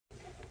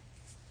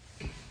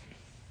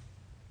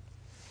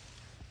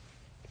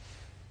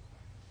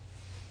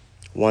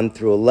1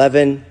 through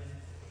 11.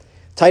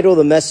 Title of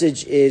the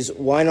message is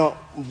Why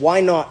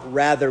Not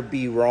Rather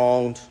Be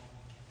Wronged?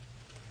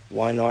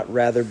 Why Not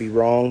Rather Be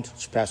Wronged?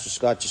 Which Pastor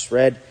Scott just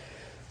read.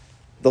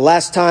 The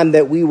last time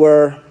that we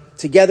were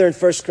together in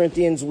 1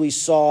 Corinthians, we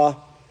saw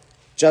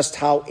just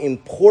how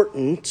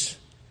important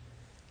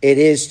it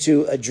is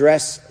to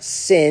address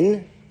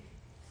sin,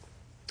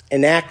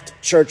 enact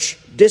church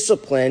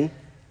discipline,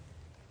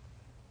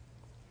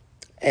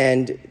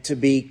 and to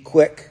be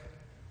quick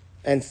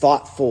and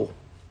thoughtful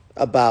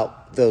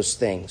about those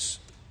things.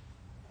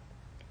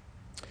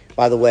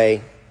 By the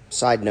way,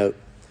 side note,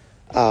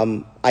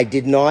 I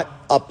did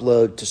not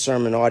upload to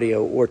Sermon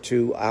Audio or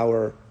to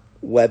our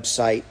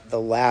website the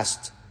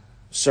last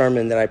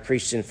sermon that I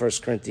preached in 1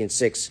 Corinthians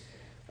 6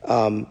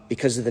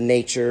 because of the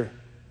nature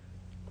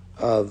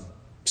of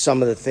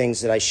some of the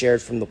things that I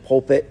shared from the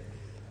pulpit.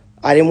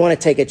 I didn't want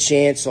to take a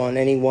chance on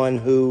anyone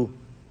who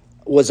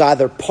was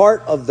either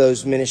part of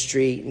those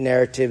ministry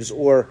narratives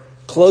or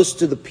close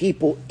to the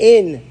people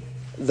in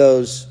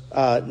those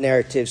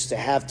narratives to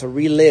have to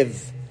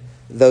relive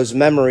those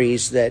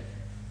memories that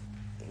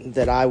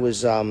I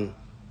was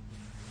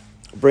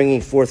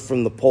bringing forth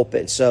from the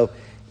pulpit. So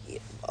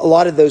a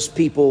lot of those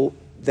people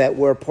that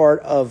were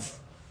part of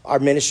our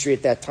ministry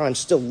at that time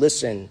still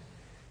listen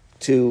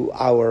to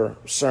our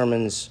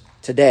sermons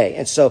today.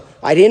 And so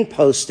I didn't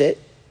post it.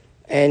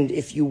 And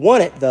if you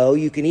want it, though,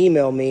 you can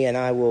email me and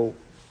I'll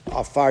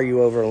fire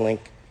you over a link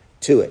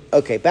to it.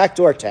 Okay, back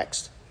to our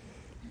text.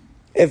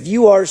 If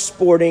you are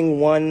sporting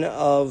one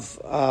of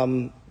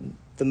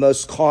the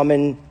most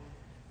common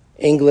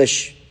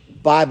English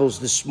Bibles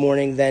this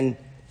morning, then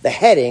the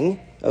heading,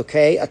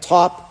 okay,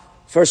 atop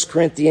 1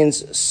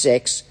 Corinthians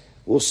 6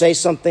 will say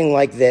something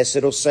like this.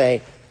 It'll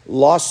say,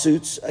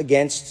 lawsuits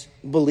against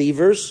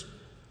believers,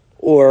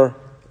 or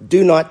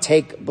do not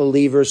take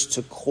believers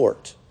to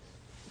court.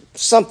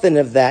 Something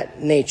of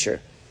that nature.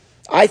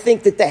 I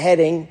think that the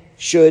heading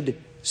should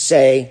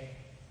say,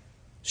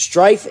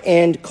 strife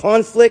and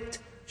conflict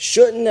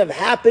shouldn't have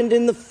happened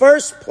in the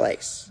first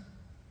place.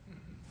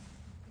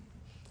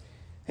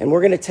 And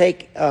we're going to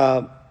take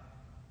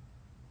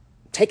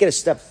it a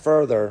step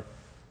further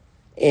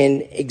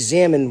and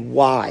examine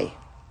why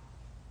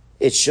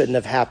it shouldn't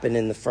have happened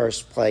in the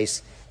first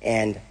place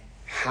and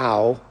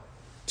how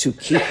to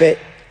keep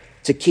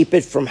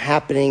it from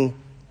happening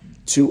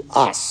to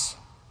us.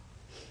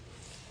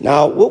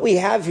 Now, what we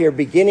have here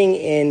beginning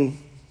in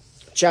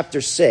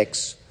chapter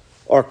 6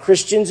 are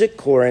Christians at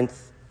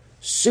Corinth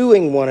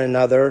suing one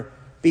another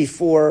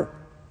before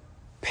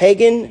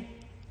pagan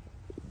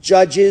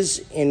judges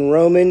in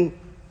Roman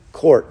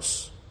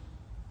courts.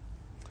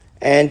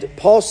 And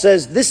Paul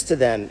says this to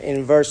them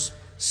in verse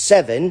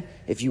 7,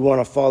 if you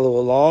want to follow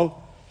along.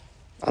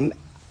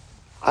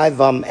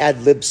 I've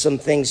ad-libbed some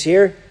things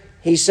here.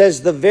 He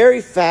says, the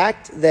very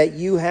fact that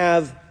you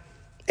have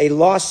a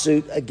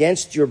lawsuit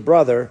against your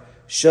brother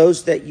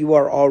shows that you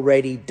are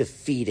already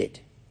defeated.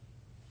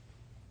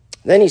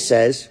 Then he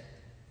says,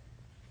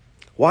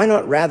 why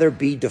not rather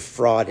be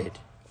defrauded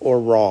or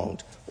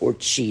wronged or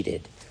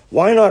cheated?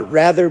 Why not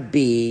rather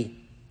be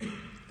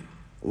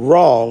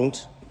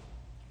wronged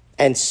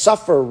and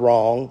suffer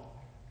wrong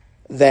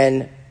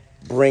than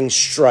bring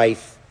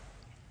strife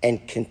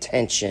and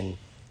contention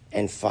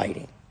and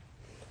fighting?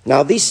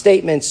 Now, these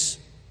statements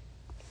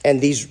and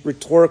these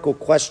rhetorical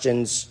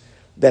questions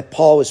that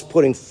Paul is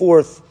putting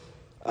forth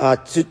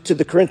to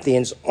the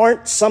Corinthians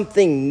aren't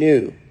something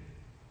new.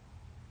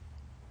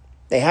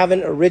 They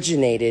haven't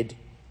originated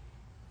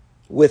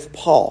with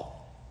Paul.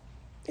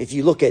 If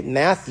you look at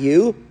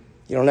Matthew,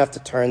 you don't have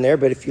to turn there,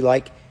 but if you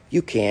like,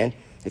 you can.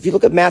 If you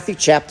look at Matthew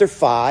chapter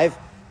 5,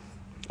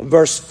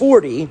 verse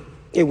 40,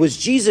 it was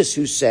Jesus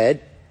who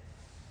said,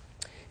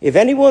 if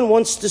anyone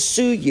wants to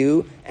sue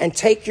you and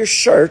take your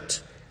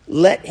shirt,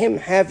 let him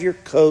have your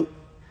coat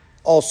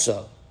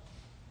also.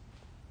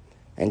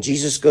 And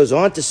Jesus goes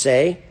on to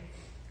say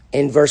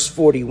in verse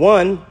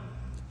 41,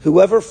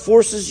 whoever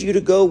forces you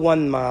to go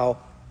 1 mile,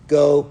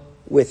 go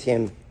with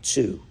him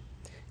 2.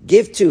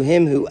 Give to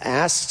him who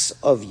asks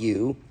of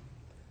you,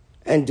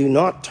 and do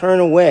not turn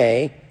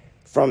away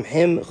from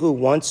him who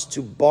wants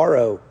to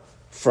borrow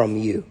from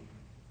you.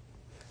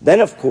 Then,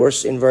 of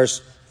course, in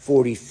verse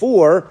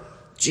 44,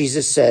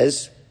 Jesus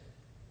says,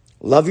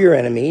 love your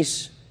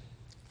enemies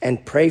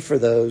and pray for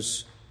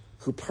those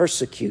who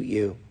persecute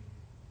you.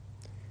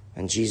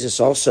 And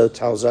Jesus also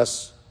tells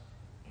us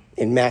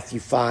in Matthew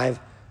 5,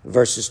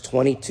 verses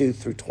 22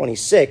 through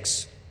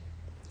 26,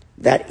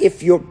 that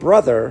if your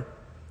brother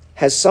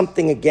has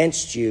something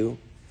against you,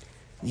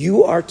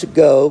 you are to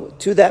go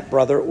to that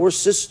brother or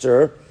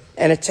sister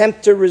and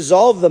attempt to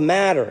resolve the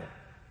matter.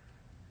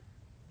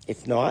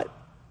 If not,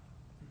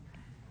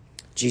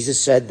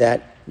 Jesus said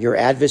that your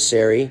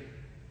adversary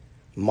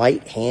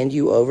might hand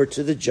you over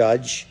to the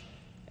judge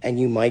and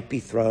you might be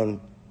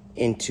thrown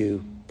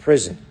into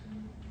prison.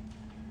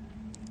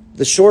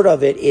 The short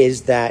of it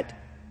is that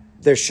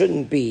there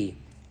shouldn't be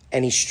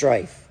any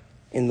strife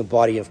in the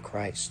body of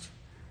Christ.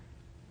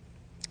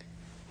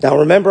 Now,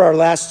 remember our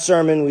last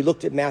sermon, we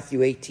looked at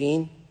Matthew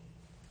 18.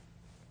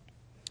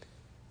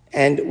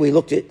 And we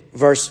looked at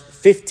verse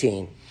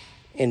 15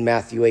 in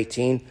Matthew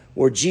 18,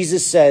 where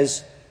Jesus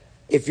says,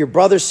 if your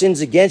brother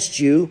sins against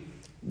you,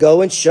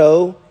 go and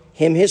show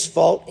him his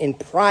fault in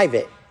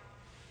private,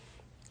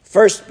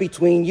 first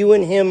between you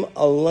and him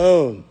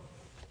alone.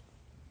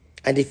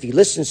 And if he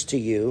listens to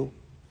you,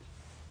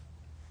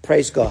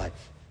 praise God,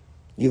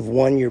 you've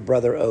won your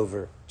brother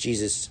over,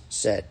 Jesus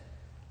said.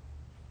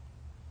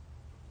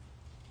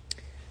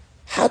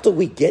 How do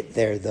we get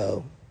there,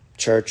 though,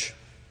 church?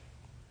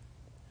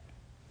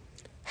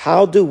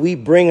 How do we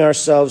bring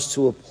ourselves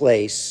to a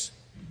place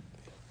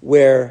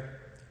where,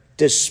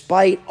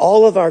 despite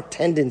all of our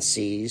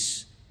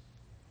tendencies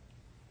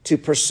to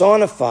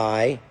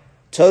personify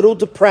total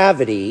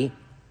depravity,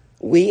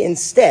 we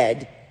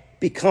instead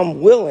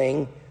become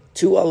willing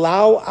to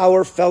allow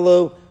our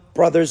fellow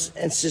brothers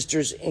and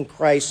sisters in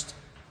Christ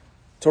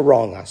to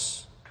wrong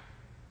us?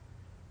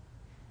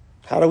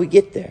 How do we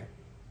get there?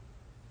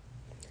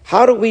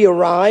 How do we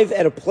arrive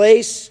at a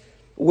place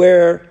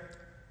where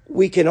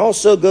we can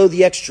also go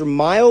the extra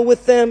mile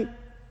with them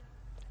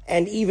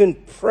and even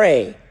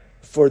pray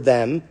for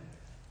them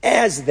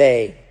as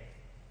they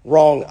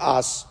wrong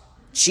us,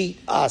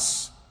 cheat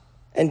us,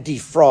 and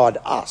defraud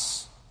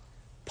us?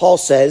 Paul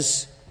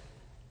says,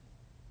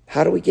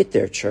 how do we get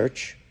there,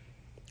 church?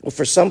 Well,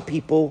 for some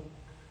people,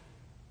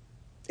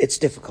 it's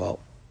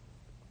difficult.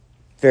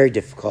 Very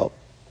difficult.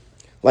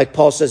 Like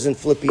Paul says in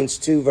Philippians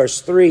 2,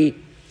 verse 3,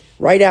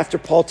 right after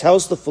Paul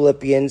tells the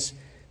Philippians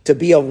to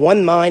be of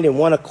one mind and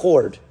one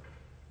accord,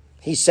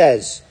 he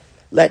says,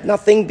 let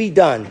nothing be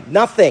done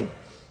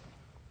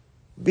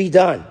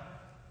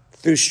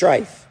through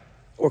strife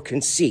or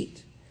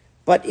conceit,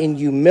 but in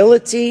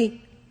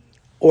humility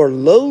or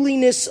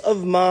lowliness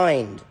of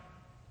mind,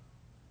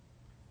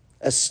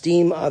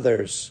 esteem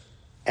others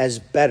as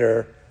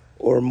better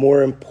or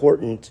more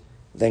important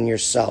than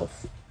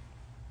yourself.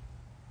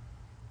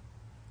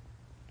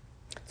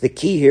 The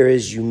key here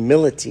is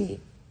humility.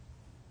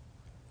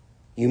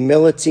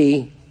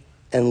 Humility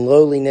and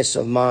lowliness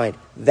of mind.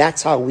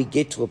 That's how we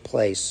get to a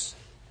place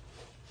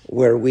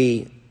where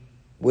we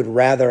would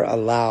rather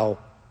allow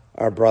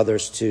our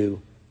brothers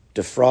to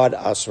defraud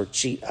us or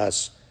cheat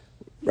us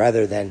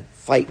rather than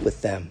fight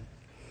with them.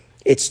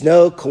 It's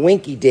no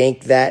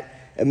coinky-dink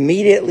that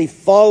immediately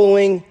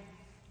following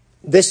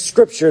this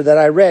scripture that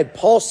I read,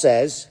 Paul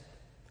says,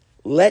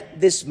 let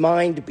this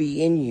mind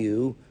be in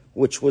you,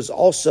 which was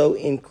also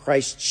in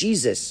Christ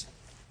Jesus.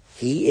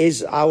 He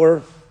is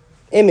our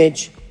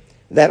image,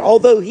 that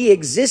although he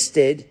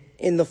existed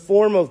in the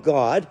form of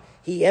God,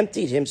 he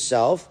emptied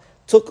himself,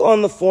 took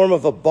on the form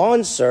of a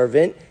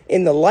bondservant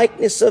in the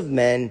likeness of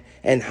men,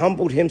 and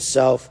humbled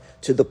himself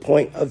to the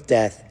point of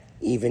death,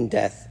 even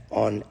death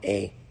on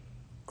a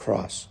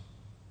cross.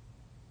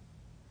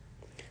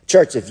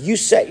 Church, if you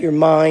set your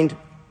mind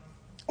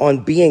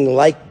on being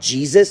like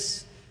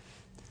Jesus,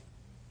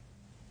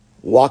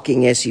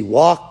 walking as he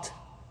walked,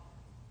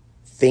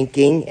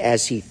 thinking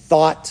as he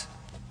thought,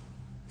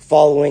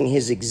 following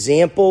his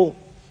example,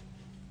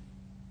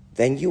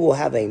 then you will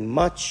have a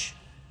much,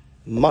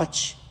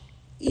 much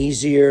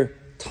easier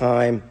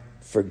time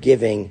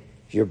forgiving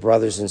your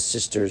brothers and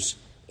sisters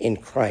in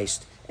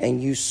Christ.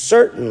 And you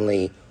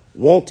certainly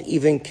won't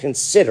even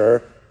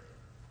consider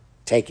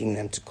taking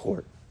them to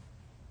court.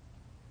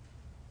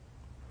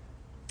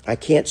 I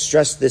can't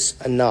stress this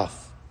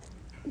enough,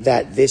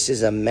 that this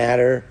is a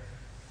matter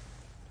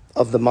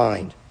of the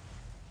mind.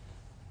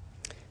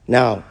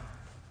 Now,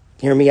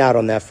 hear me out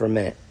on that for a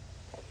minute.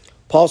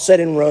 Paul said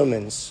in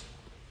Romans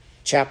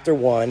chapter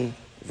 1,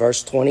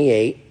 verse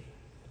 28,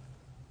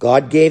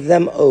 God gave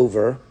them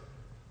over.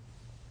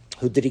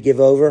 Who did he give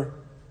over?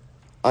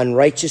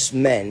 Unrighteous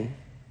men,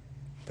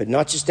 but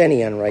not just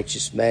any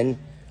unrighteous men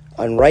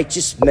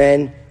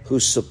who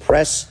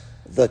suppress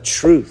the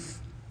truth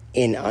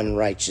in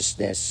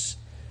unrighteousness.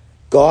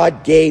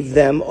 God gave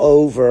them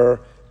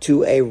over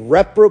to a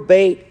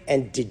reprobate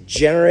and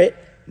degenerate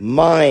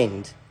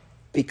mind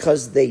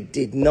because they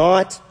did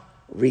not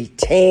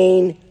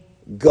retain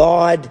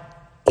God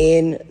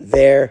in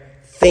their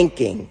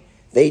thinking.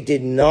 They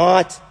did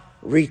not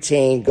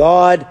retain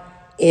God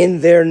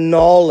in their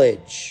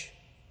knowledge.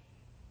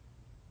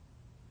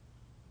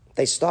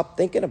 They stopped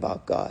thinking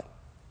about God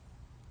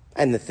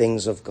and the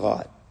things of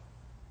God.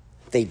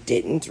 They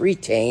didn't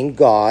retain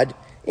God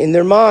in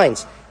their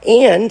minds.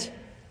 And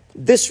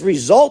this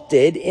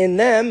resulted in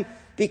them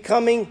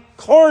becoming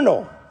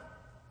carnal.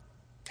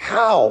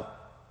 How?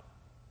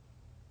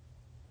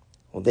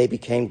 Well, they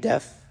became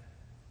deaf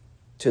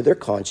to their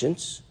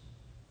conscience.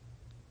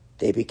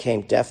 They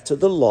became deaf to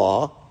the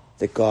law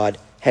that God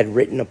had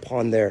written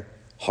upon their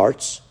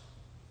hearts.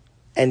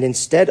 And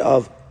instead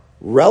of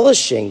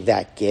relishing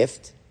that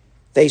gift,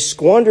 they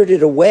squandered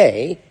it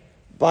away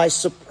by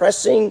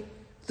suppressing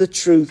the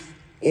truth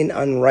in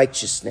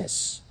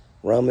unrighteousness.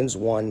 Romans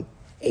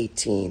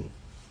 1:18.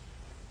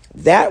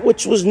 That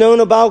which was known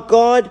about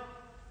God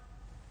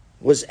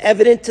was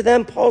evident to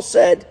them, Paul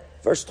said,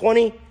 verse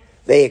 20.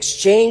 They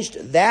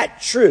exchanged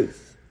that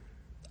truth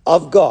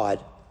of God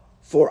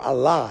for a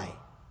lie.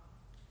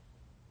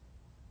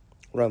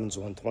 Romans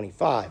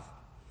 1:25.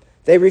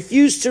 They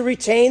refuse to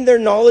retain their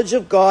knowledge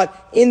of God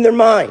in their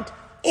mind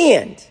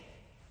and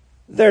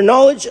their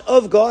knowledge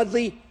of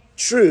godly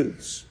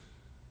truths.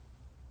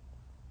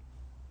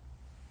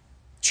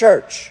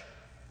 Church,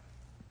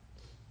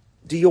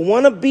 do you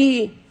want to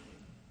be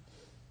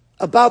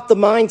about the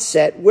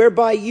mindset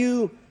whereby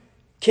you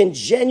can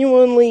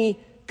genuinely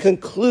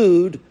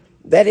conclude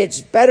that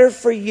it's better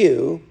for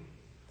you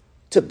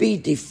to be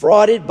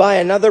defrauded by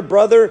another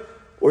brother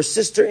or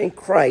sister in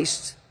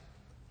Christ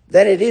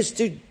than it is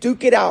to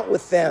duke it out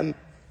with them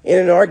in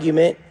an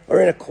argument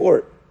or in a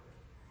court?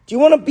 Do you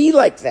want to be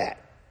like that?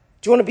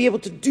 Do you want to be able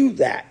to do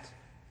that?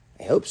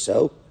 I hope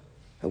so.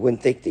 I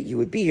wouldn't think that you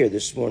would be here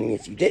this morning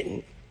if you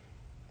didn't.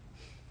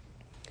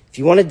 If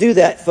you want to do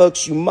that,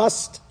 folks, you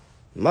must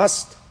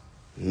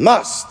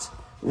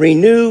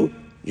renew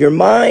your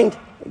mind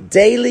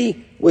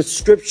daily with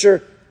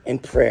Scripture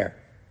and prayer.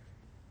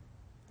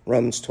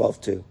 Romans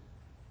 12:2.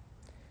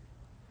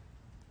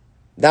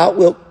 Thou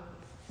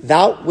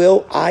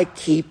wilt I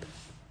keep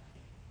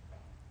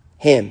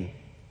him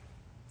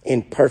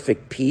in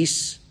perfect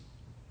peace,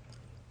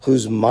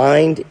 whose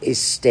mind is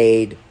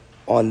stayed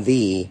on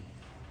thee,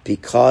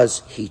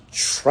 because he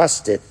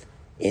trusteth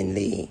in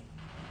thee.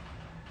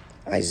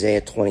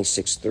 Isaiah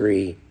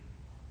 26:3.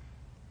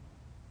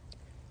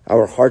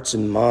 Our hearts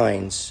and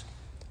minds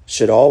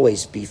should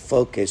always be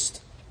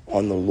focused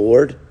on the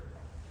Lord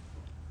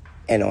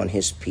and on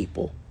his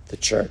people, the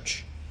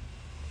church.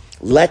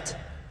 Let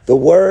the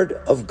word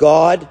of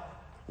God,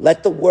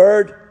 let the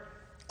word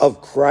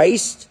of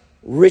Christ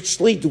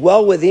richly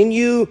dwell within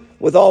you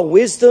with all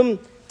wisdom,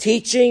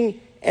 teaching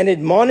and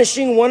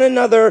admonishing one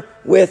another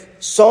with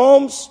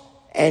psalms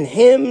and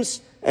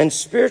hymns and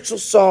spiritual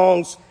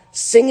songs,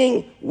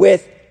 singing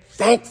with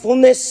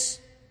thankfulness.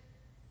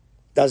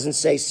 Doesn't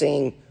say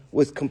singing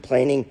with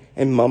complaining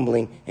and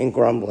mumbling and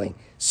grumbling.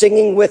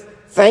 Singing with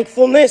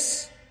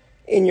thankfulness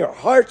in your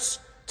hearts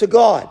to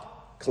God.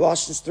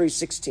 Colossians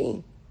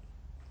 3:16.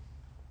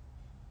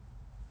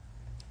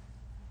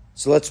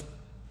 So let's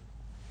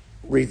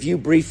review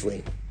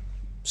briefly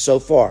so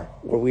far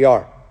where we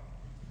are.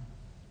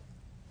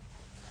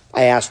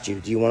 I asked you,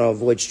 do you want to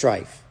avoid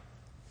strife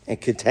and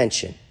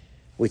contention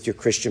with your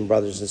Christian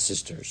brothers and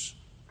sisters?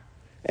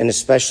 And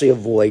especially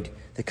avoid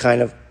the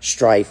kind of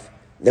strife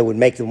that would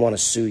make them want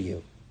to sue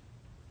you.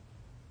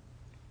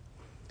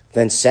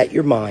 Then set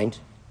your mind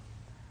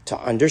to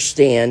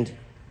understand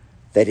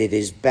that it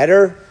is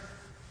better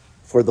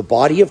for the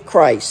body of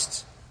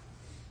Christ,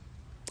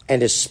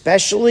 and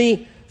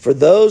especially for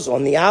those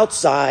on the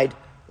outside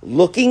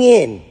looking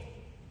in,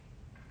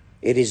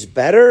 it is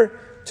better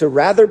to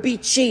rather be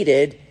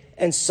cheated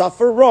and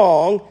suffer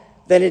wrong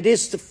than it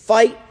is to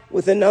fight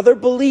with another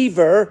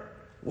believer,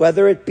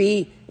 whether it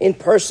be in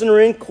person or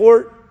in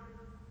court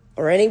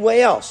or any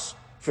way else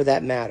for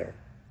that matter.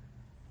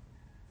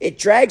 It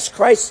drags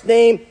Christ's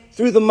name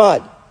through the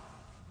mud.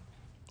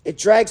 It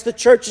drags the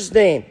church's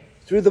name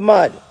through the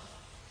mud.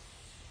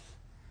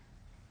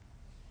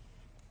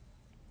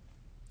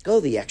 Go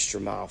the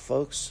extra mile,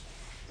 folks.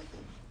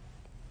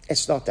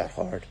 It's not that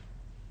hard.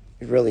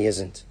 It really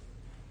isn't.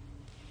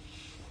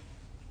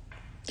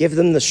 Give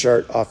them the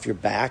shirt off your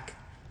back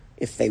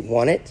if they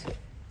want it.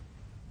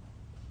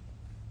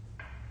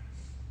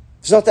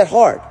 It's not that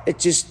hard. It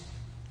just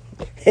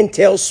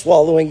entails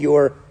swallowing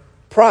your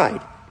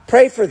pride.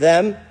 Pray for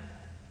them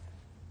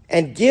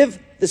and give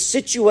the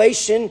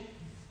situation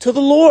to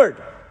the Lord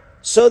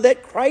so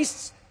that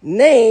Christ's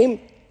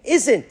name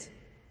isn't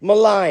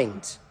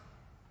maligned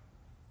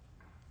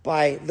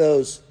by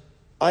those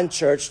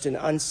unchurched and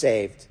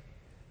unsaved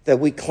that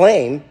we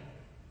claim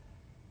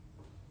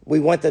we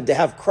want them to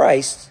have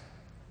Christ,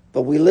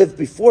 but we live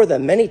before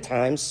them many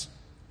times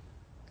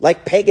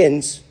like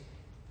pagans,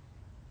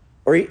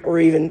 or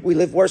even we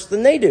live worse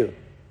than they do.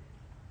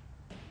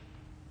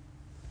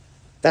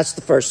 That's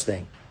the first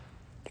thing.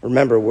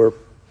 Remember, we're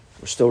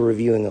still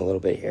reviewing a little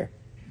bit here.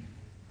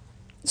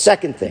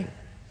 Second thing,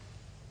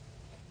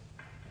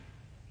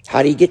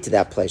 how do you get to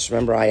that place?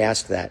 Remember, I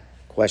asked that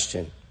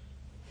question.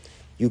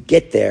 You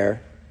get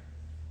there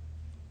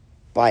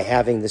by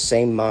having the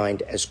same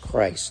mind as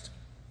Christ.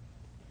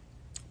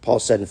 Paul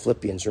said in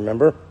Philippians,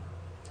 remember?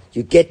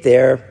 You get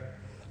there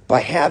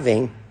by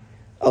having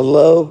a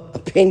low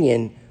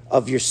opinion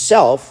of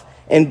yourself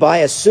and by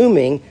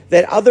assuming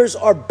that others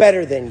are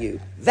better than you.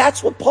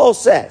 That's what Paul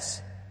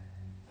says.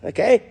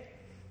 Okay?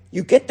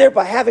 You get there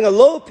by having a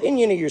low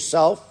opinion of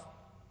yourself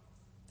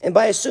and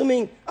by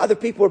assuming other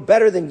people are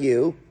better than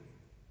you.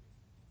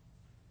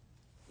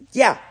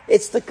 Yeah,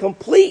 it's the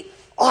complete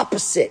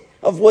opposite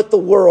of what the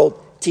world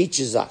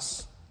teaches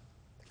us.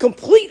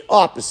 Complete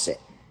opposite.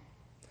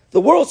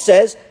 The world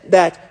says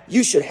that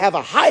you should have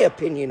a high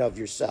opinion of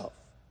yourself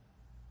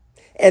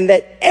and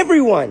that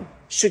everyone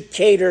should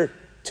cater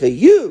to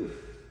you.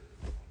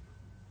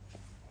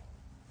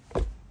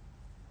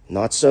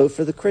 Not so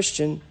for the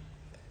Christian.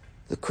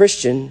 The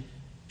Christian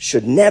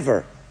should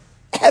never,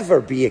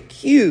 ever be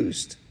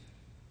accused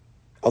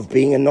of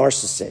being a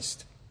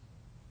narcissist.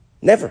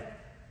 Never.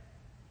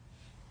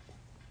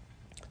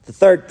 The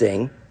third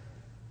thing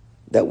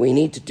that we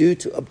need to do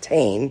to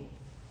obtain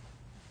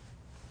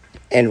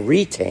and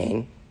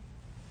retain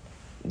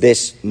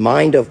this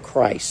mind of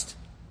Christ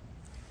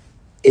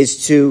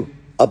is to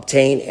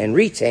obtain and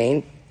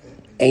retain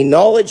a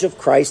knowledge of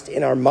Christ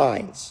in our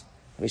minds.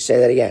 Let me say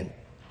that again.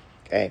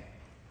 Okay.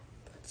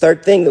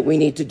 Third thing that we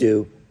need to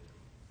do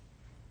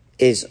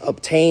is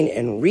obtain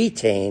and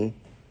retain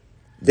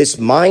this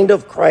mind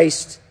of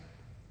Christ,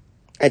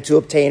 and to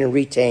obtain and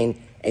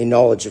retain a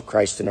knowledge of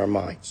Christ in our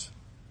minds.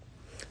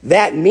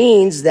 That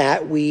means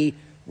that we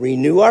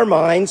renew our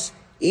minds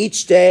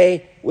each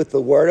day with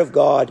the Word of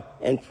God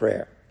and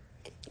prayer.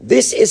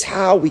 This is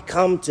how we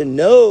come to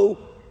know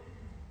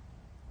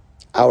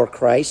our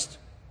Christ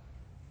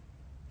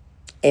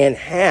and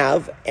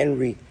have and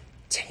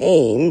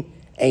retain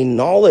a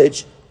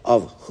knowledge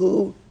of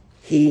who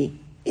He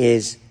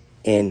is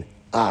in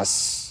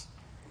us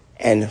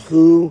and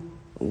who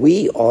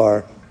we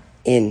are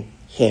in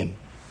Him.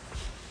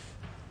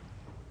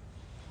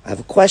 I have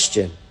a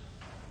question.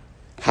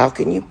 How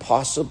can you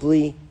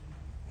possibly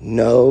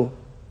know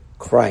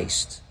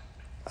Christ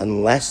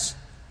unless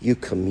you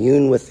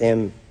commune with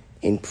Him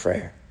in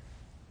prayer?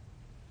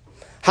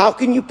 How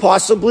can you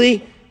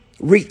possibly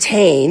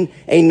retain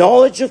a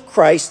knowledge of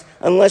Christ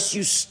unless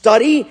you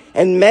study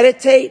and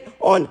meditate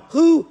on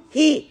who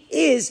He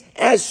is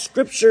as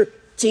Scripture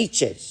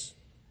teaches?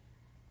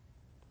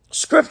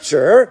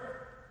 Scripture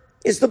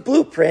is the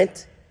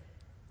blueprint.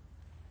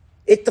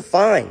 It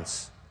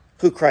defines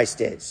who Christ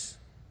is.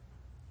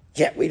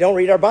 Yet we don't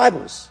read our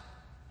Bibles.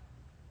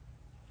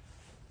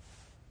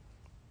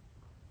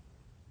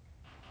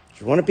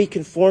 If you want to be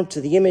conformed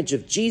to the image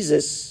of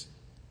Jesus,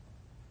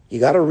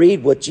 you got to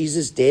read what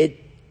Jesus did,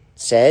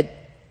 said,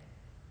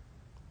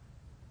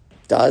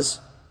 does.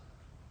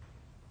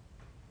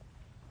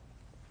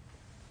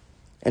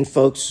 And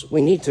folks,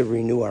 we need to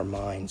renew our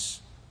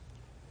minds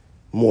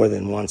more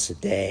than once a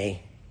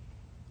day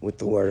with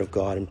the Word of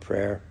God and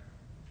prayer.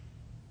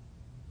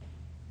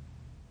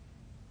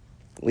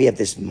 We have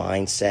this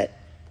mindset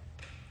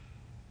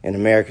in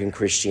American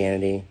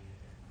Christianity.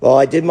 Well,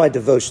 I did my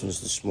devotions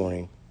this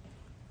morning.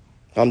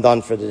 I'm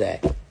done for the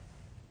day.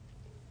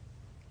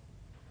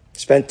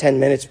 Spent 10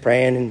 minutes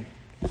praying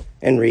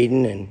and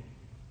reading, and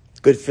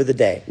good for the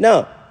day.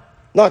 No,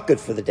 not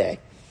good for the day.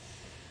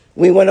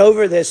 We went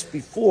over this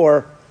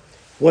before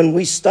when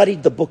we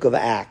studied the book of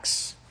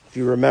Acts, if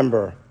you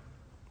remember.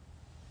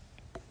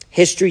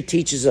 History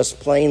teaches us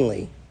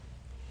plainly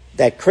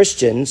that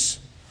Christians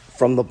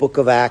from the book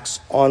of Acts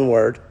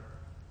onward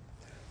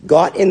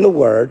got in the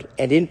Word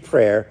and in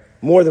prayer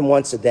more than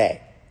once a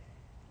day.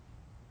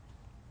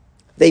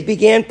 They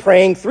began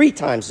praying 3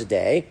 times a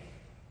day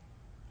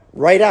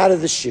right out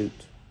of the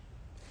chute,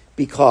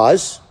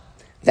 because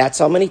that's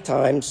how many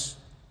times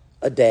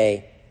a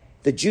day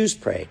the Jews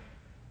prayed.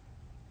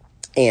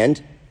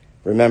 And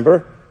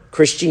remember,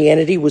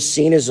 Christianity was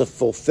seen as a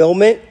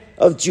fulfillment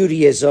of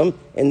Judaism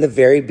in the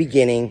very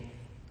beginning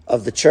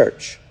of the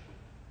church.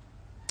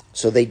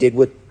 So they did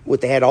what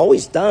they had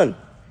always done.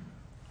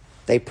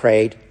 They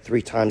prayed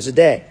 3 times a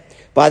day.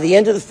 By the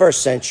end of the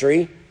first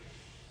century,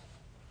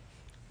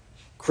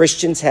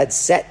 Christians had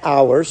set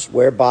hours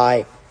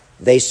whereby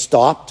they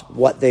stopped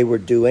what they were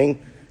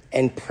doing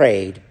and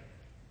prayed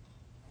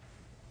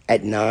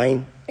at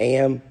 9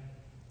 a.m.,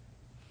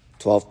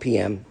 12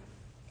 p.m.,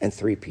 and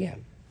 3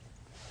 p.m.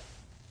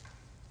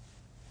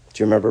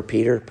 Do you remember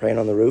Peter praying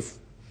on the roof,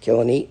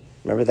 kill and eat?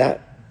 Remember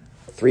that?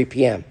 3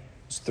 p.m.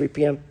 It's 3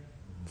 p.m.?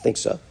 I think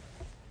so.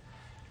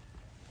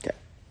 Okay.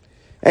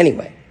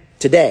 Anyway,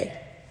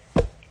 today,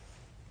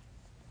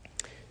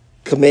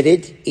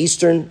 committed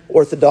Eastern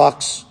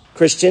Orthodox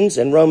Christians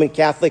and Roman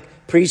Catholic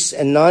priests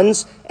and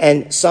nuns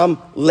and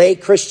some lay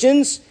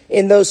Christians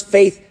in those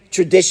faith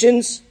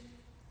traditions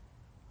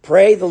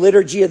pray the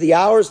Liturgy of the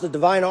Hours, the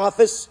Divine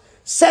Office,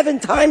 7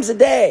 times a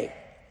day.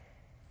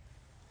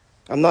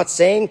 I'm not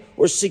saying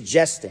or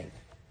suggesting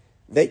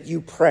that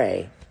you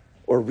pray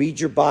or read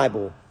your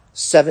Bible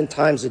 7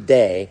 times a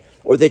day,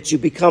 or that you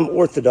become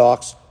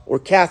Orthodox or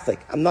Catholic.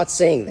 I'm not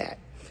saying that.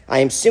 I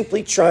am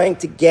simply trying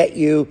to get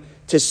you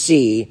to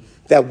see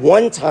that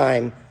 1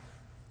 time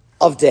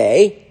of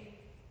day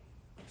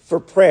for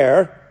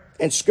prayer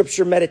and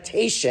Scripture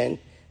meditation,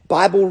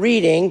 Bible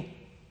reading,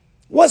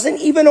 wasn't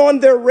even on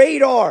their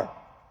radar.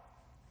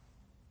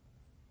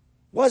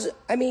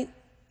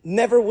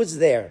 Never was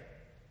there.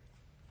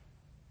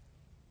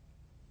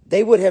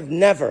 They would have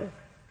never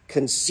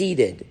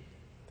conceded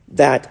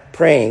that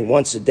praying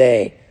once a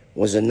day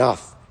was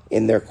enough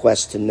in their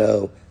quest to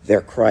know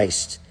their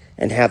Christ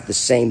and have the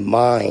same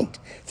mind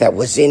that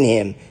was in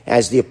Him,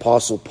 as the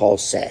Apostle Paul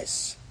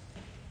says.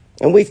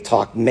 And we've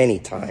talked many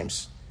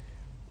times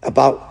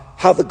about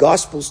how the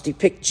Gospels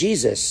depict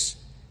Jesus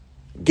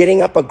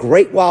getting up a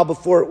great while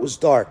before it was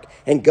dark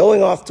and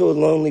going off to a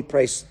lonely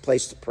place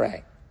to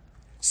pray.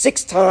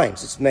 6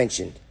 times it's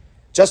mentioned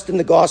just in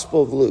the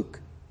Gospel of Luke.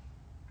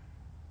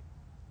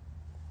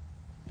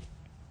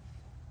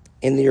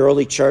 In the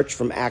early church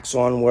from Acts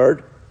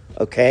onward,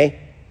 okay,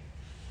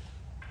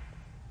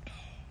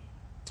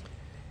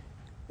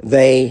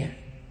 they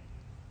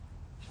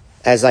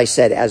as I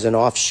said, as an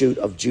offshoot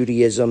of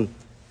Judaism.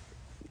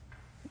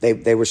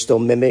 They were still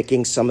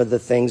mimicking some of the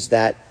things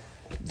that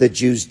the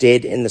Jews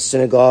did in the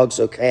synagogues,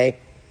 okay?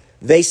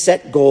 They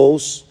set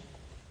goals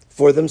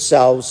for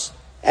themselves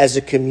as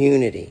a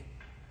community.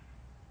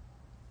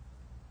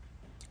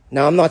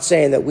 Now, I'm not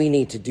saying that we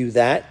need to do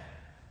that,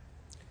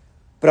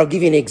 but I'll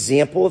give you an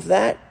example of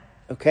that,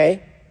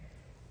 okay?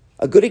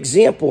 A good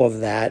example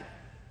of that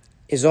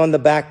is on the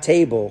back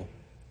table,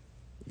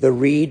 the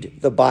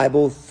read the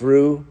Bible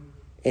through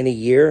in a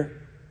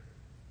year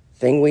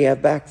thing we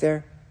have back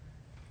there.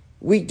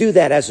 We do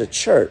that as a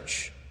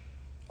church,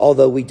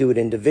 although we do it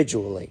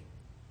individually,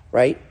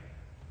 right?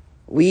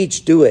 We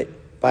each do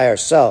it by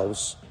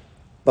ourselves,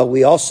 but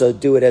we also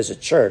do it as a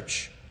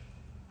church.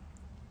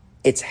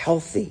 It's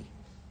healthy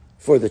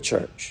for the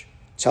church.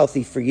 It's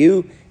healthy for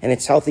you, and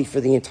it's healthy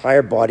for the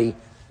entire body,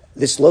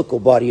 this local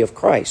body of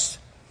Christ.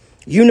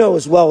 You know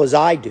as well as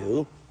I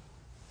do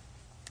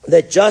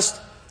that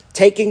just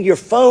taking your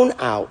phone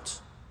out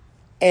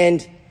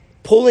and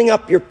pulling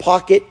up your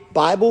pocket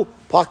Bible,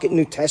 pocket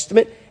New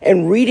Testament,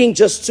 and reading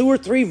just 2 or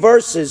 3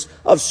 verses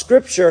of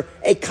Scripture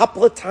a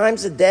couple of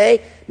times a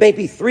day,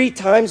 maybe 3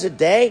 times a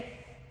day,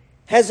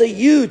 has a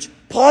huge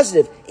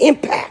positive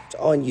impact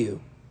on you.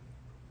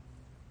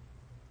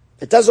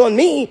 It does on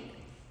me.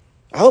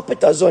 I hope it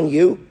does on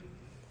you.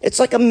 It's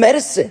like a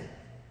medicine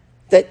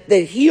that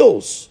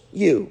heals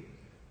you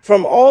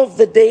from all of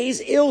the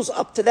day's ills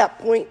up to that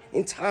point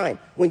in time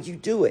when you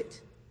do it.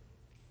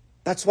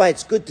 That's why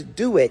it's good to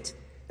do it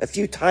a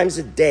few times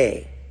a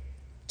day,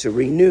 to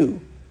renew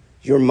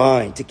your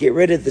mind, to get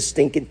rid of the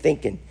stinking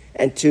thinking,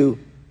 and to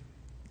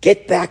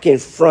get back in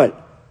front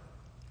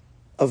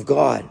of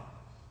God.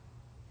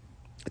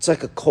 It's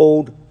like a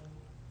cold,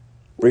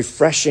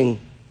 refreshing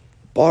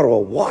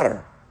bottle of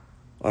water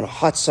on a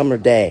hot summer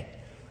day.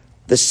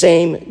 The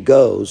same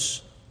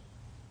goes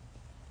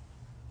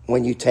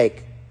when you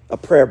take a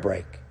prayer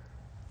break.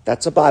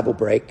 That's a Bible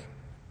break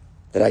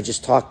that I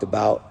just talked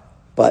about,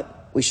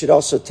 but we should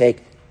also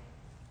take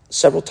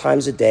several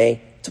times a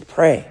day to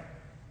pray.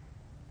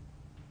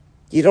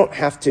 You don't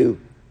have to,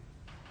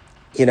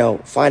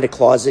 find a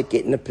closet,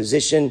 get in a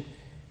position,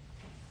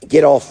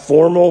 get all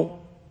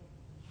formal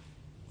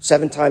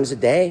 7 times a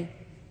day.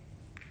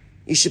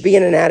 You should be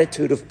in an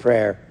attitude of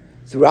prayer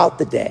throughout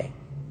the day.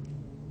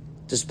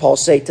 Does Paul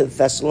say to the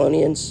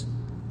Thessalonians,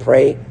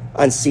 pray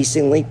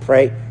unceasingly,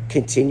 pray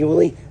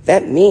continually?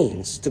 That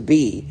means to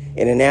be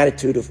in an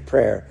attitude of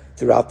prayer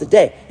throughout the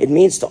day. It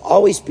means to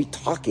always be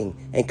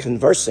talking and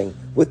conversing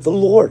with the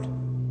Lord.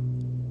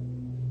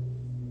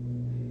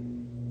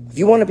 If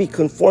you want to be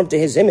conformed to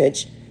his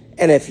image,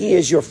 and if he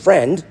is your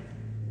friend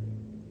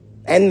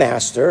and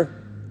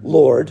master,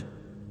 Lord,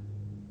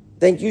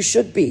 then you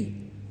should be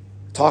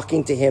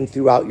talking to him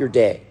throughout your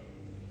day.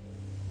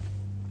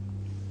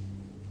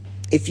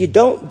 If you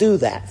don't do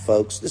that,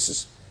 folks,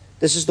 this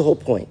is the whole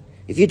point.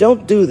 If you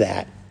don't do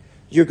that,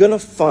 you're going to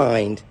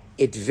find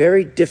it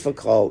very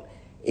difficult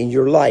in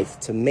your life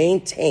to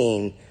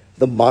maintain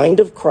the mind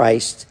of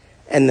Christ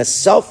and the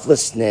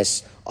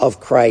selflessness of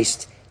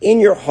Christ in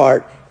your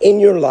heart, in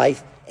your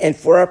life, and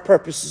for our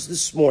purposes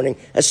this morning,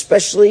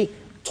 especially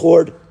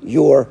toward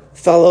your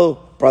fellow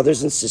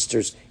brothers and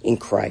sisters in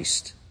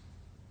Christ.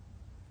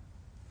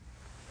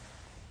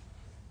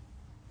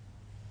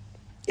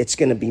 It's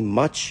going to be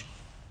much,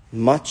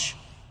 much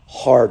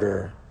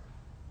harder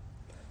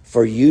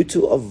for you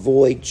to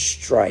avoid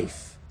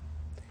strife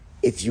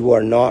if you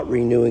are not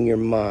renewing your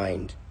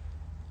mind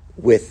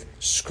with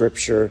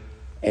Scripture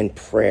and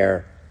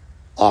prayer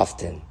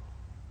often.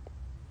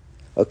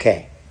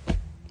 Okay.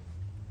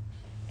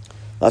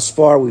 Thus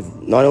far, we've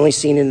not only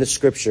seen in the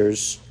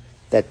Scriptures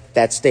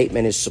that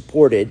statement is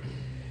supported,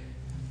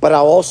 but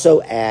I'll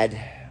also add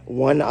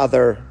one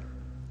other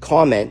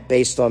comment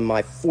based on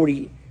my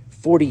 40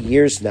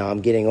 years now,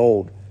 I'm getting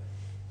old,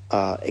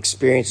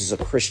 experience as a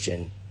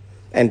Christian,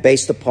 and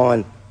based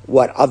upon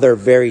what other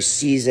very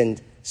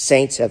seasoned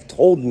saints have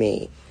told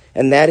me,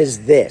 and that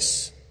is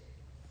this: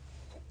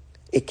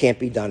 it can't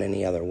be done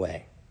any other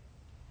way.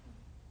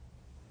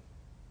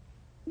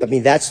 I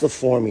mean, that's the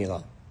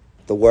formula.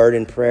 The word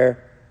and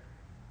prayer.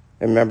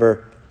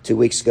 Remember 2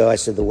 weeks ago I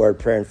said the word,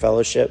 prayer, and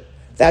fellowship?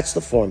 That's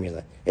the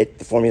formula.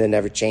 The formula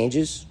never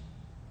changes,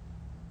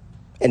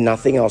 and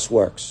nothing else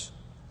works.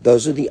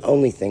 Those are the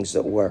only things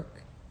that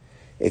work.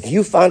 If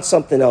you find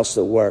something else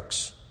that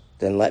works,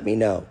 then let me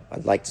know.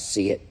 I'd like to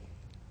see it.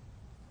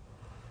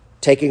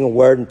 Taking a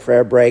word and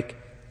prayer break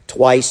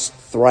 2,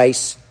 3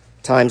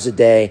 times a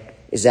day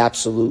is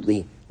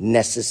absolutely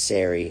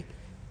necessary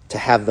to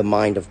have the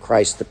mind of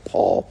Christ that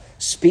Paul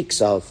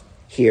speaks of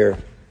here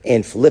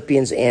in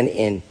Philippians and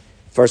in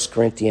 1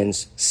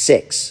 Corinthians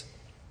 6.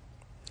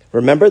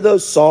 Remember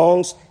those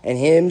songs and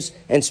hymns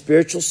and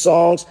spiritual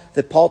songs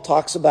that Paul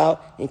talks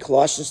about in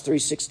Colossians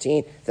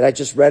 3:16 that I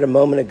just read a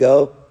moment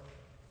ago?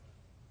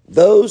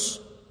 Those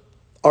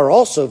are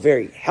also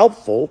very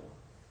helpful,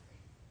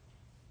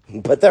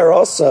 but they're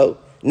also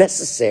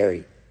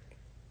necessary.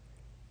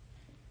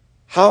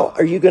 How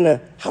are you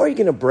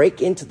gonna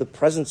break into the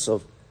presence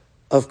of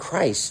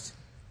Christ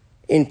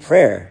in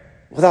prayer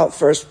without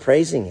first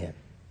praising him,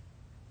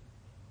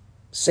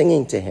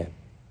 singing to him,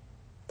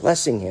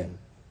 blessing him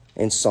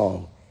in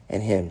song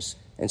and hymns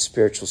and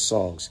spiritual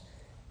songs,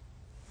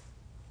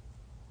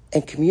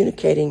 and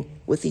communicating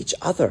with each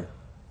other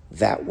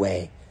that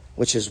way,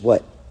 which is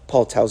what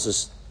Paul tells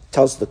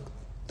the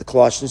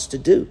Colossians to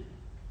do.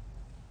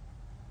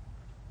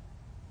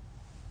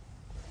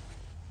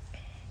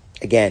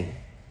 Again,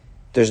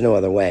 there's no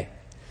other way.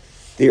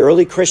 The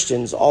early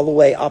Christians, all the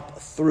way up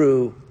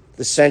through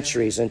the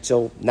centuries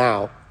until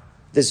now,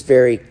 this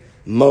very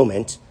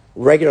moment,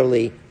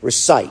 regularly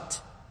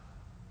recite.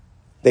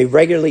 They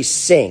regularly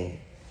sing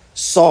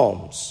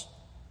psalms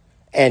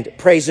and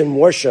praise and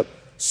worship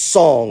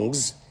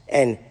songs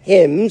and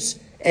hymns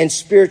and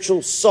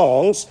spiritual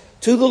songs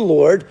to the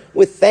Lord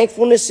with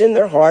thankfulness in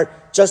their heart,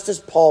 just as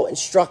Paul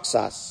instructs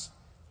us.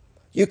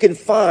 You can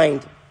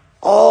find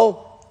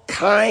all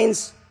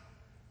kinds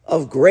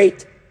of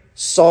great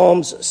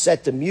psalms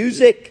set to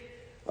music,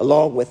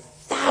 along with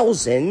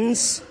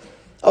thousands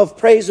of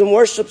praise and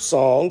worship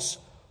songs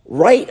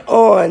right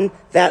on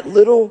that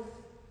little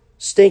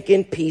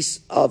stinking piece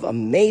of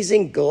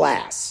amazing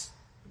glass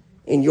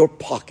in your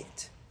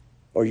pocket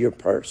or your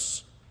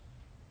purse.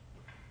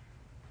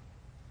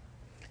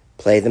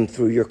 Play them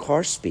through your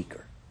car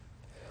speaker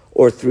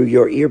or through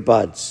your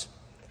earbuds.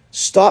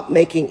 Stop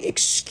making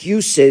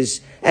excuses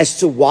as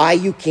to why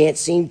you can't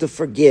seem to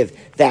forgive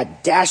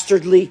that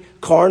dastardly,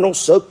 carnal,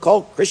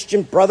 so-called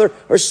Christian brother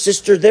or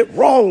sister that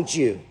wronged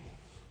you.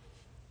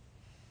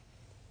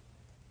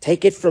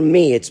 Take it from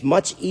me, it's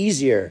much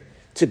easier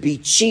to be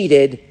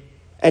cheated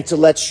and to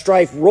let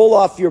strife roll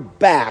off your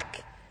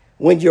back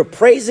when you're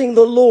praising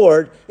the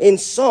Lord in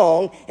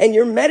song and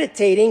you're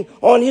meditating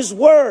on his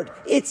word.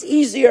 It's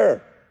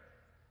easier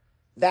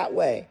that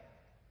way.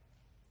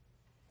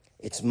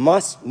 It's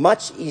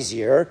much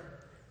easier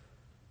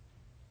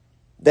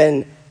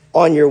than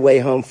on your way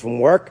home from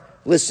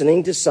work,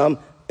 listening to some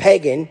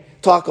pagan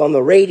talk on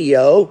the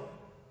radio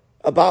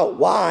about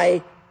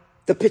why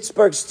the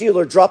Pittsburgh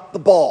Steelers dropped the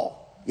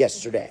ball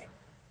yesterday.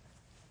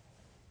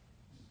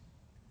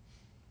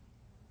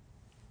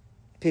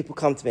 People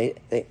come to me,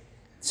 they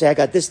say, I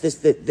got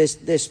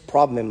this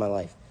problem in my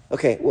life.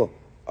 Okay, well,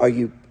 are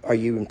you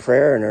in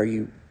prayer and are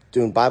you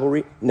doing Bible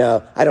reading?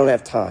 No, I don't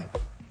have time.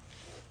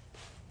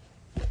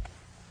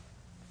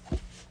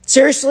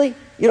 Seriously?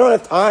 You don't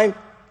have time?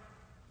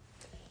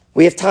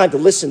 We have time to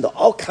listen to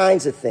all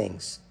kinds of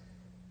things.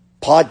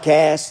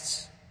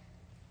 Podcasts,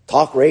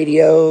 talk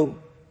radio,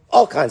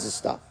 all kinds of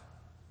stuff.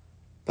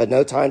 But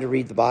no time to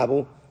read the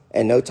Bible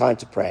and no time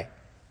to pray.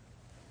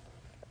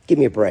 Give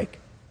me a break.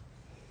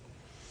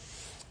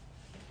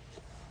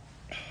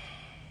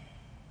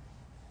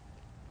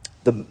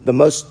 The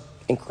most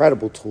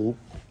incredible tool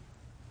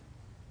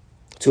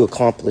to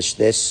accomplish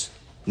this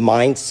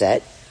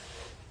mindset,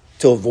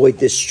 to avoid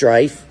this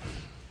strife,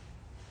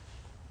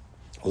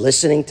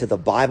 listening to the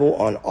Bible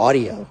on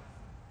audio.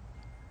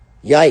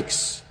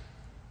 Yikes.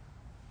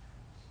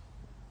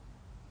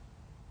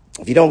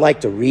 If you don't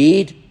like to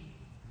read,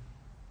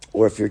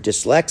 or if you're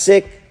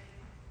dyslexic,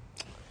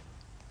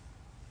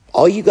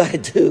 all you got to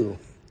do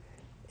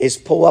is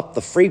pull up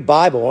the free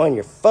Bible on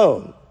your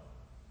phone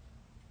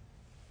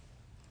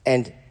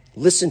and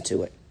listen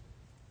to it.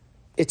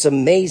 It's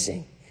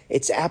amazing.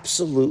 It's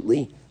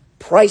absolutely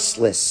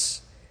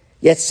priceless.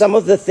 Yet some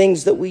of the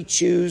things that we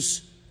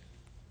choose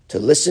to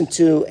listen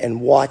to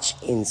and watch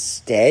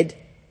instead,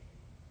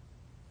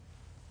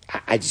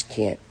 I just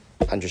can't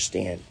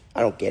understand.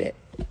 I don't get it.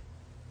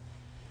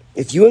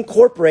 If you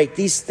incorporate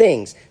these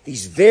things,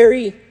 these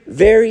very,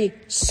 very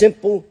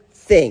simple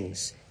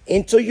things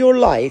into your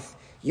life,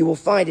 you will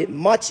find it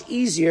much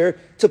easier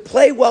to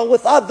play well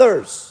with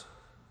others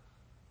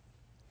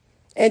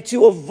and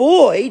to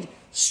avoid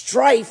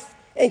strife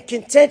and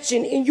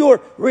contention in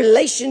your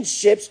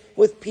relationships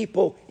with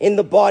people in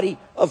the body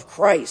of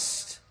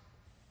Christ.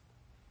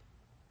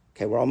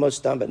 Okay, we're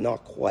almost done, but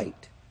not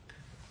quite.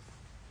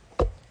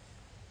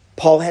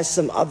 Paul has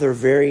some other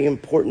very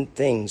important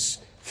things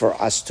for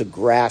us to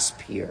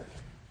grasp here.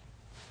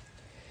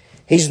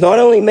 He's not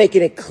only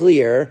making it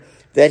clear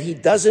that he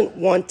doesn't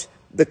want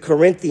the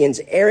Corinthians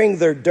airing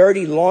their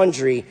dirty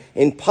laundry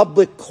in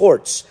public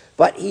courts,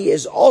 but he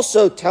is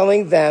also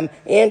telling them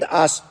and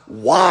us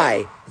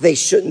why they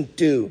shouldn't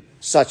do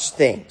such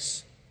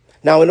things.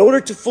 Now, in order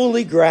to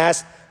fully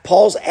grasp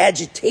Paul's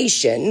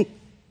agitation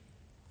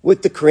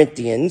with the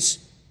Corinthians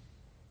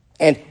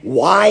and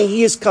why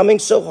he is coming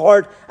so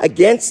hard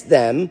against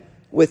them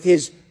with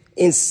his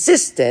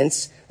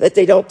insistence that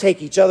they don't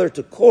take each other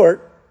to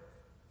court,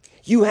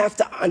 you have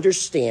to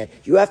understand,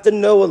 you have to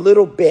know a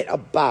little bit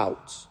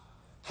about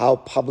how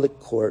public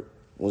court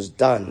was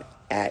done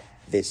at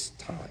this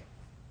time.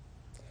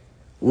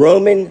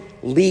 Roman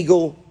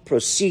legal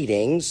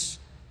proceedings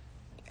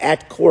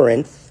at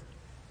Corinth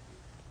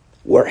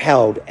were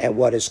held at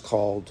what is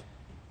called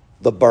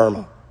the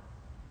Bema.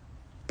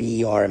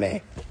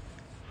 B-E-R-M-A.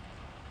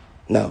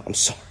 No, I'm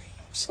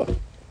sorry.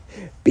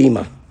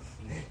 Bema.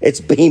 It's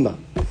Bema.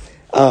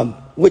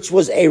 Which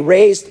was a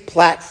raised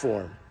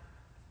platform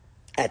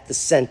at the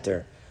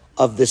center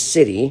of the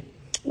city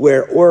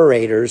where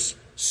orators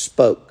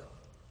spoke.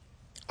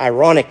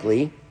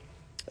 Ironically,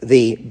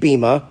 the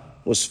bema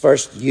was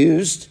first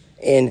used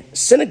in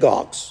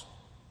synagogues,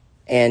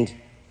 and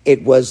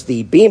it was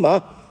the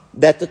bema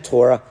that the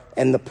Torah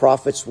and the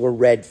prophets were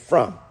read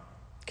from.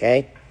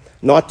 Okay?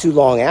 Not too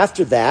long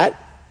after that,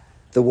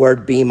 the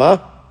word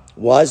bema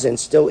was and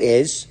still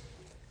is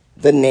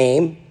the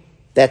name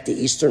that the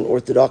Eastern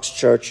Orthodox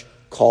Church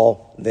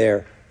call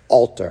their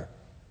altar.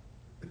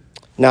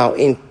 Now,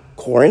 in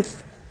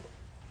Corinth,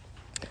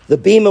 the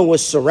bema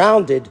was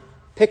surrounded,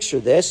 picture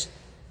this,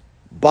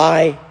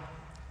 by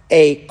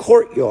a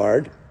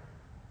courtyard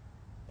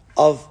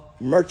of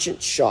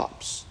merchant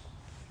shops.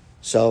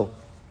 So,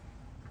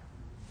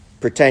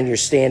 pretend you're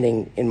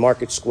standing in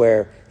Market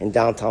Square in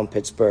downtown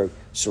Pittsburgh,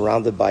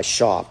 surrounded by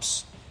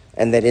shops,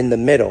 and that in the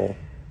middle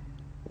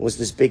was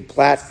this big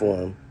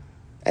platform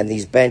and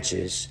these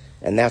benches,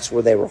 and that's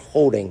where they were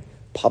holding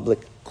public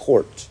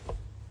court.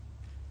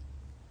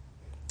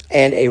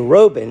 And a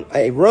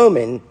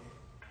Roman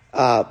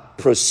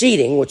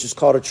proceeding, which is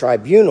called a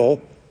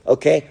tribunal,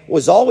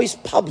 was always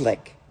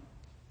public.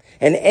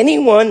 And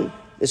anyone,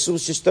 this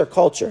was just their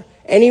culture,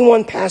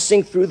 anyone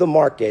passing through the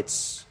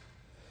markets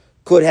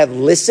could have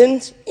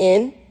listened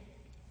in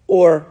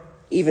or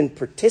even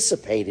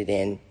participated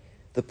in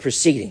the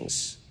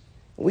proceedings.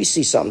 We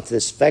see something to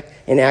this effect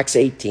in Acts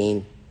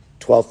 18,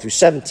 12 through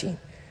 17.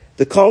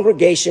 The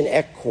congregation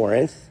at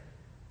Corinth,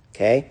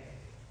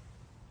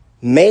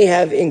 may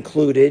have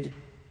included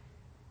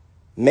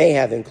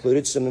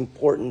some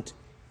important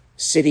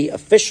city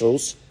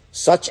officials,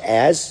 such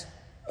as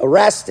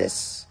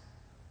Erastus,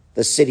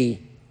 the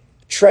city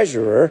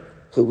treasurer,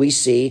 who we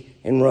see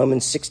in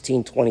Romans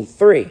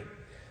 16:23,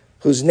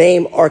 whose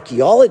name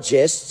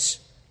archaeologists,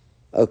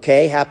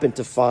 happen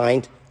to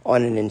find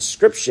on an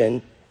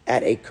inscription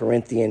at a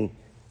Corinthian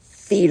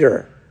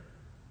theater,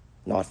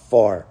 not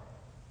far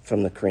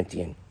from the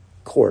Corinthian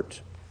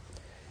court.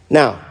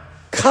 Now,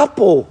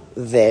 couple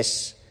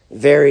this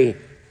very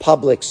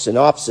public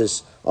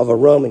synopsis of a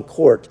Roman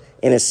court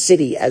in a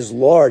city as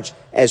large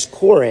as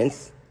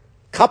Corinth,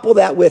 couple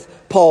that with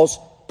Paul's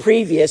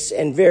previous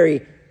and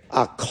very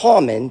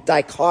common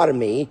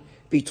dichotomy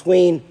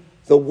between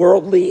the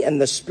worldly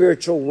and the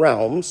spiritual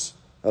realms,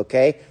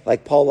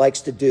 like Paul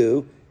likes to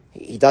do.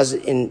 He does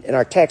it in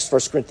our text,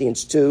 1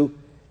 Corinthians 2,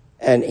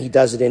 and he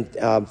does it in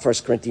 1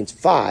 Corinthians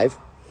 5.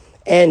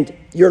 And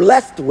you're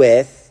left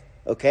with,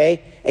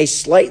 a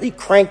slightly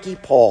cranky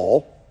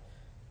Paul,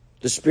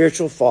 the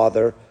spiritual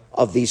father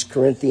of these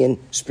Corinthian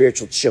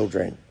spiritual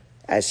children,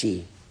 as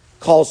he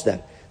calls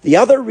them. The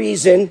other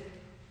reason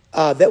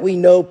that we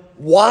know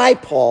why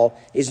Paul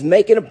is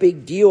making a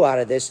big deal out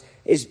of this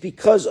is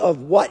because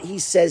of what he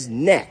says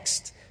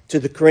next to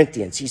the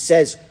Corinthians. He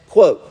says,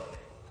 quote,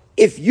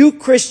 "If you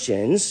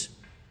Christians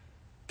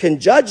can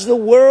judge the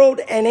world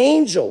and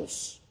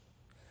angels,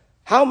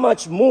 how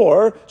much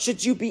more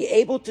should you be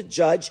able to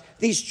judge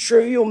these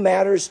trivial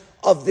matters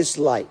of this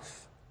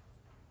life?"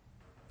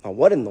 Now,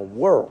 what in the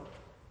world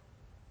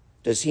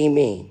does he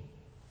mean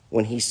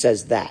when he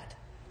says that?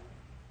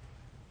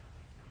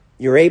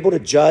 You're able to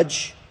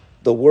judge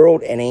the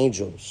world and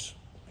angels.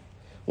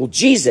 Well,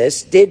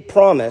 Jesus did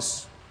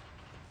promise,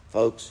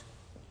 folks,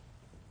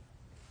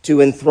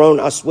 to enthrone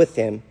us with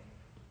him,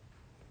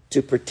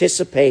 to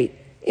participate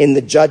in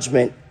the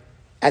judgment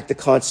at the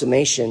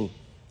consummation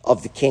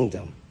of the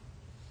kingdom.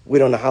 We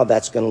don't know how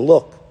that's going to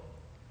look.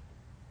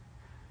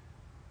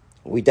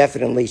 We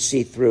definitely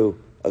see through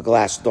a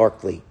glass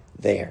darkly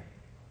there.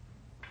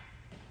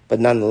 But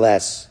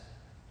nonetheless,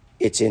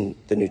 it's in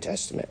the New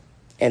Testament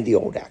and the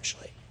Old,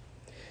 actually.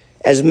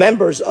 As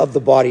members of the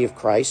body of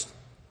Christ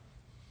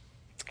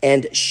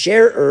and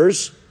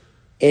sharers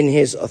in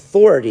his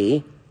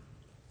authority,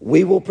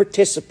 we will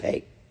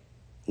participate,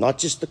 not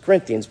just the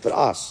Corinthians, but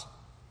us,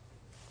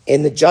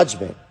 in the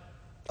judgment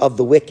of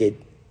the wicked,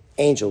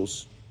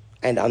 angels,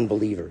 and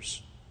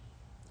unbelievers.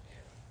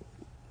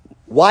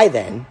 Why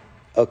then,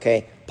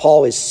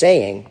 Paul is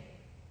saying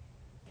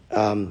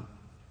to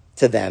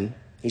them,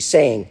 he's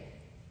saying,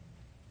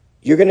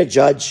 you're going to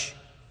judge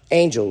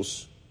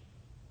angels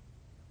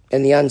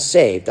and the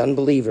unsaved,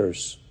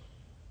 unbelievers,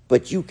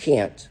 but you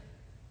can't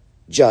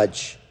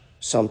judge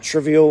some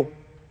trivial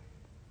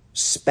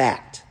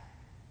spat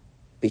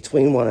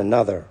between one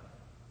another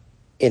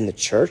in the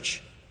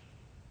church.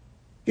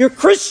 You're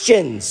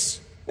Christians.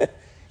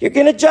 You're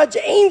going to judge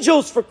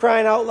angels, for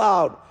crying out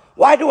loud.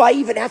 Why do I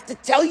even have to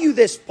tell you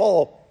this,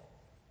 Paul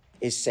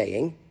is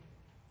saying.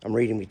 I'm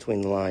reading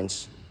between the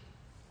lines.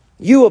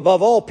 You,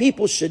 above all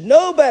people, should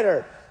know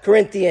better,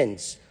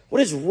 Corinthians.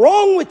 What is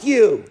wrong with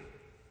you?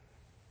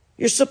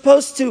 You're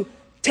supposed to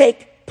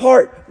take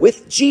part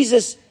with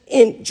Jesus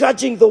in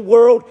judging the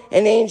world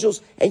and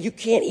angels, and you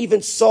can't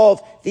even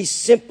solve these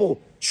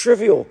simple,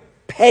 trivial,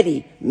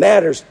 petty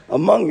matters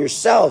among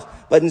yourselves.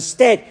 But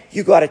instead,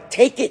 you got to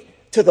take it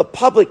to the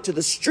public, to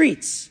the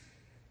streets,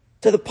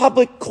 to the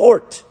public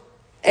court,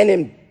 and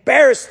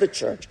embarrass the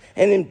church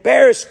and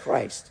embarrass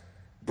Christ.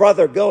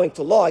 Brother going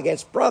to law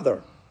against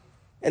brother.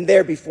 And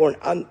there before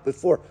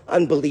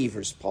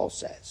unbelievers, Paul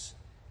says.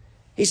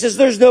 He says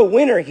there's no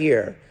winner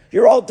here.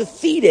 You're all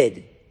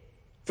defeated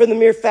for the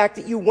mere fact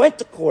that you went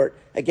to court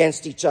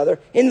against each other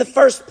in the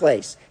first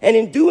place. And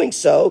in doing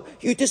so,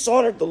 you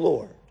dishonored the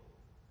Lord.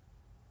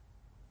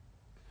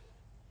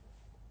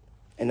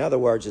 In other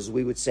words, as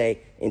we would say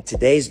in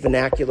today's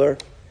vernacular,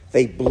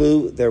 they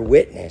blew their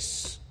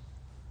witness.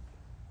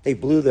 They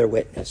blew their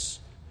witness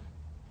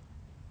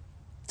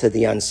to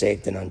the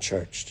unsaved and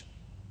unchurched.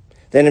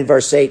 Then in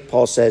verse 8,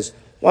 Paul says,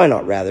 why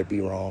not rather be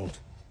wronged?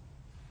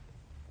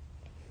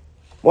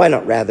 Why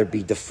not rather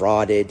be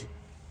defrauded?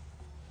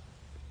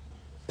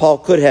 Paul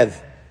could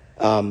have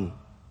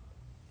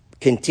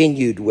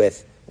continued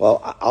with,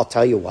 well, I'll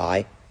tell you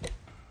why.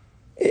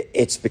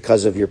 It's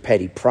because of your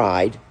petty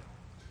pride,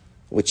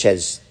 which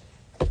has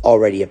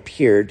already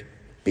appeared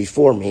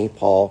before me.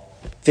 Paul,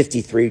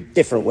 53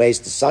 different ways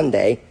to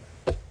Sunday.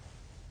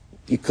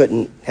 You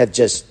couldn't have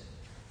just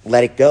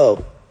let it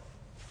go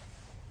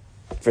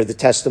for the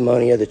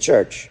testimony of the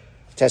church,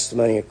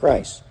 testimony of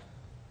Christ.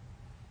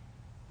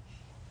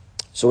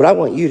 So what I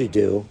want you to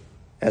do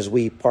as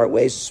we part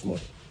ways this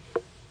morning,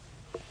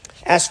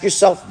 ask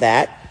yourself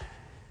that,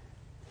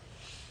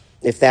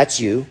 if that's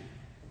you.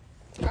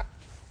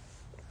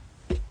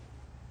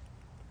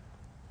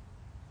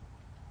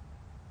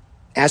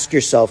 Ask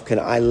yourself, can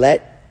I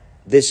let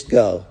this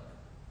go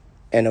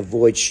and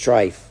avoid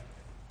strife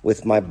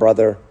with my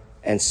brother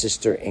and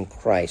sister in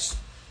Christ?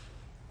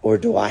 Or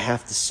do I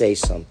have to say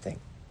something?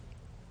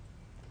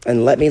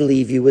 And let me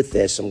leave you with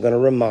this. I'm going to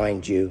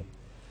remind you.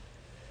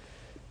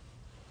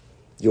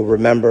 You'll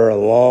remember a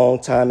long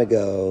time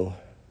ago,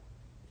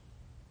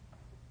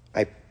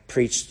 I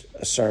preached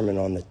a sermon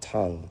on the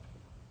tongue.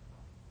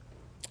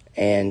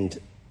 And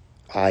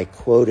I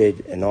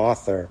quoted an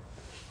author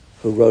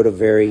who wrote a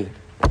very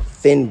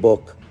thin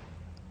book,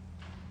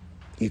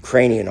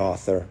 Ukrainian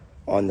author,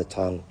 on the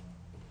tongue.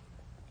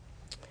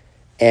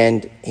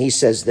 And he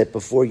says that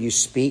before you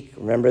speak,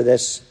 remember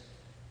this,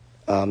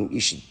 you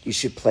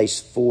should place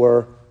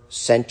 4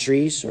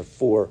 sentries or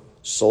 4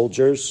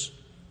 soldiers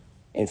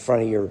in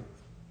front of your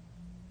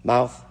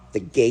mouth, the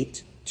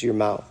gate to your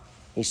mouth,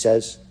 he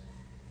says.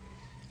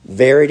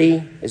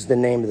 Verity is the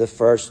name of the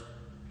first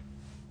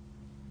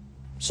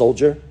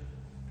soldier.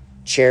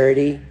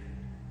 Charity,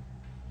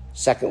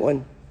 second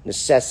one.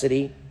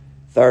 Necessity,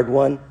 third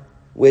one.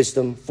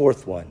 Wisdom,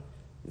 fourth one.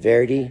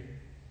 Verity,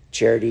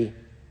 charity,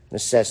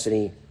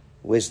 necessity,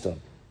 wisdom.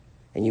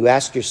 And you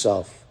ask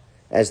yourself,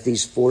 as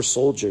these 4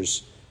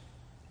 soldiers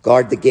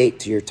guard the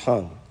gate to your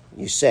tongue,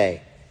 you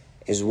say,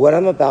 is what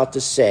I'm about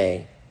to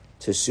say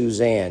to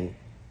Suzanne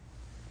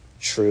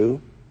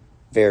true?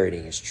 Verity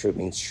is true,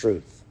 means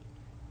truth.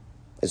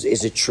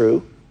 Is it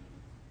true?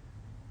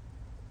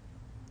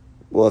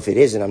 Well, if it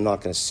isn't, I'm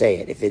not going to say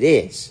it. If it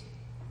is,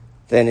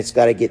 then it's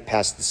got to get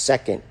past the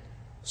second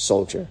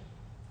soldier.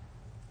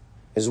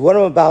 Is what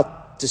I'm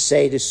about to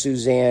say to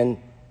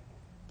Suzanne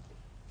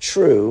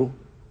true?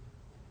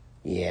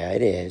 Yeah,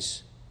 it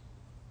is.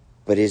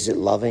 But is it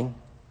loving?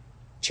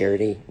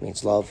 Charity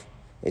means love.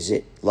 Is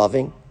it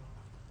loving?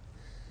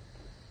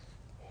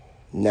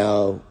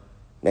 No.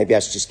 Maybe I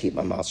should just keep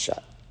my mouth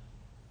shut.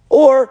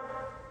 Or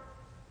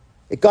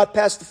it got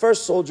past the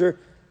first soldier,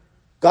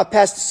 got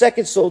past the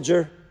second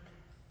soldier,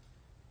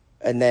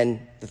 and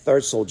then the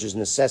third soldier's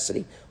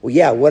necessity. Well,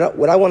 yeah,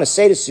 what I want to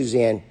say to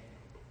Suzanne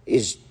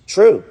is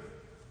true.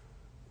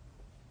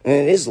 And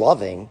it is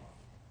loving.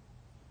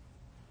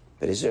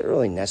 But is it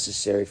really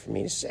necessary for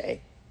me to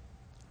say?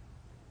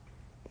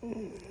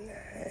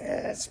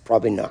 It's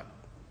probably not.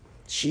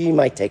 She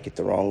might take it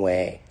the wrong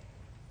way.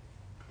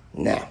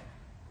 No.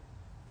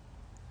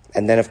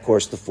 And then, of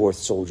course, the fourth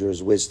soldier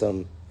is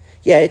wisdom.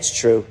 Yeah, it's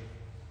true.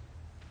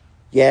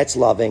 Yeah, it's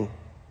loving.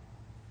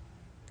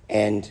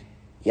 And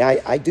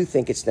yeah, I do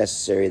think it's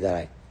necessary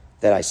that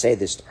I say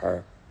this to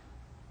her.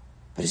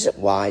 But is it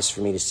wise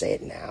for me to say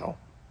it now?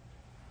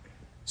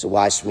 Is it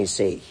wise for me to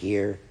say it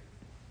here?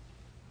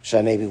 Should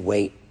I maybe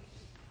wait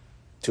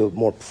to a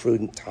more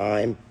prudent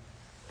time?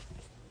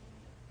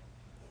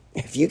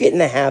 If you get in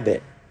the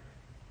habit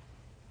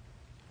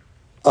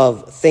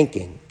of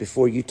thinking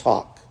before you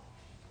talk,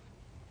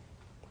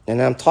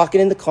 and I'm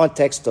talking in the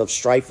context of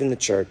strife in the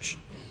church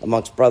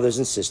amongst brothers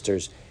and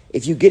sisters,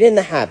 if you get in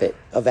the habit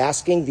of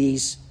asking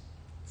these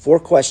 4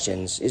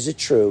 questions, is it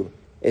true?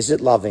 Is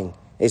it loving?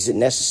 Is it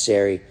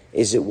necessary?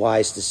 Is it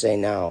wise to say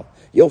now?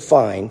 You'll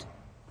find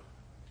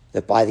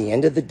that by the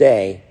end of the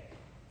day,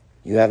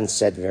 you haven't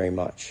said very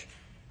much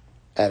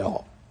at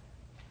all.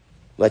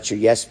 Let your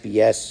yes be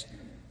yes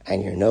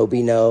and your no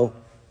be no.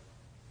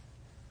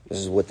 This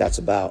is what that's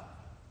about.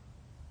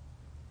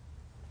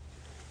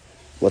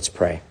 Let's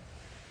pray.